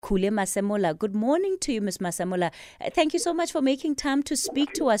Khule Masemola. Good morning to you, Ms. Masemola. Thank you so much for making time to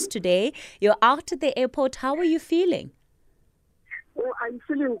speak to us today. You're out at the airport. How are you feeling? Oh, I'm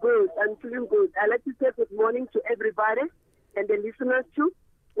feeling good. I'd like to say good morning to everybody and the listeners too.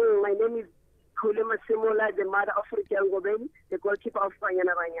 My name is Khule Masemola, the mother of Regal Ngobeni, the goalkeeper of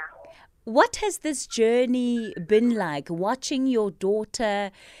Banyana Banyan. What has this journey been like, watching your daughter,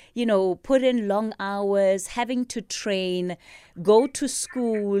 put in long hours, having to train, go to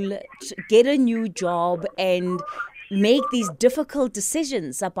school, get a new job, and make these difficult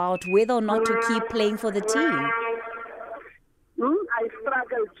decisions about whether or not to keep playing for the team? I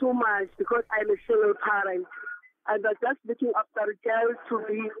struggle too much because I'm a single parent. I was just looking after a girl to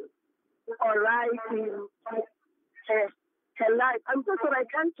be all right in her life. I'm so sorry I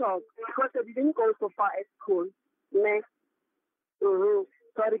can't talk because I didn't go so far at school. Next. So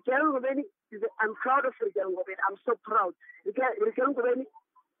Regal Ngobeni I'm proud of Regal Ngobeni. I'm so proud. Regal Ngobeni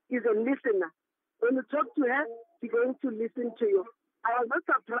is a listener. When you talk to her, she's going to listen to you. I'm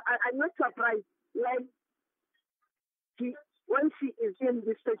not surprised when she is in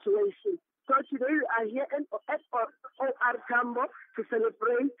this situation. So today we are here at OR Tambo to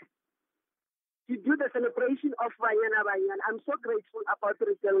celebrate, to do the celebration of Banyana Banyan. I'm so grateful about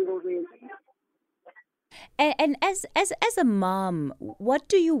Regal Ngobeni. And as a mom, what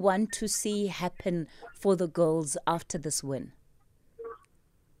do you want to see happen for the girls after this win?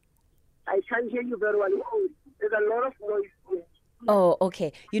 I can't hear you very well. There's a lot of noise here. Oh,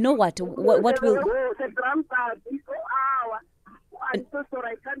 okay. You know what? What will... The drum part is I'm so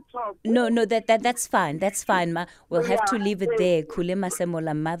sorry, I can't talk. No, that's fine. That's fine, ma. We'll have to leave it there. Khule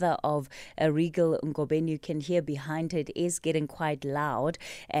Masemola, mother of Regal Ngobeni, you can hear behind her, it is getting quite loud,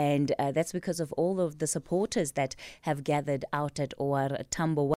 and that's because of all of the supporters that have gathered out at OR Tambo.